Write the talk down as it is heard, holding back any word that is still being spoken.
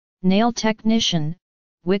Nail technician,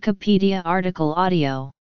 Wikipedia article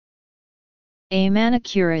audio. A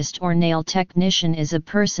manicurist or nail technician is a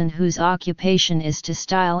person whose occupation is to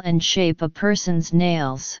style and shape a person's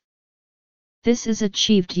nails. This is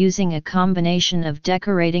achieved using a combination of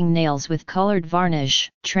decorating nails with colored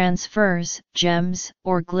varnish, transfers, gems,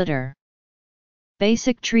 or glitter.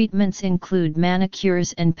 Basic treatments include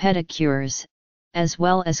manicures and pedicures, as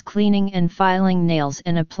well as cleaning and filing nails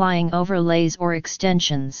and applying overlays or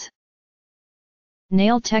extensions.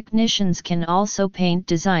 Nail technicians can also paint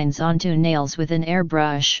designs onto nails with an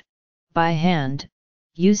airbrush, by hand,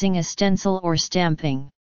 using a stencil or stamping.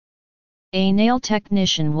 A nail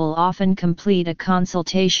technician will often complete a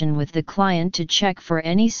consultation with the client to check for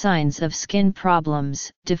any signs of skin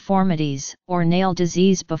problems, deformities, or nail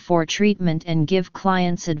disease before treatment and give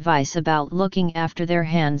clients advice about looking after their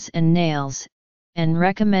hands and nails, and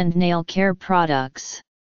recommend nail care products.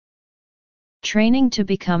 Training to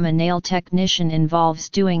become a nail technician involves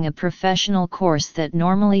doing a professional course that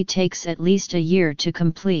normally takes at least a year to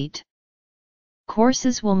complete.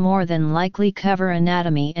 Courses will more than likely cover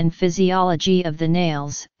anatomy and physiology of the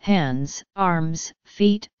nails, hands, arms,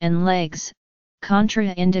 feet, and legs,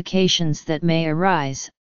 contraindications that may arise,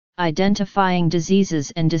 identifying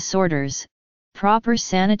diseases and disorders, proper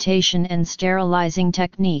sanitation and sterilizing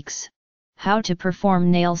techniques, how to perform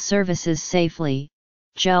nail services safely,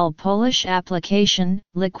 gel polish application,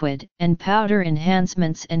 liquid and powder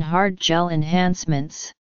enhancements and hard gel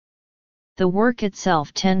enhancements. The work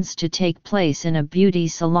itself tends to take place in a beauty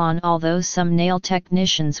salon, although some nail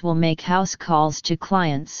technicians will make house calls to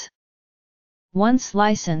clients. Once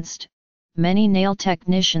licensed, many nail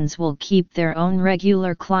technicians will keep their own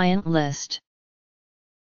regular client list.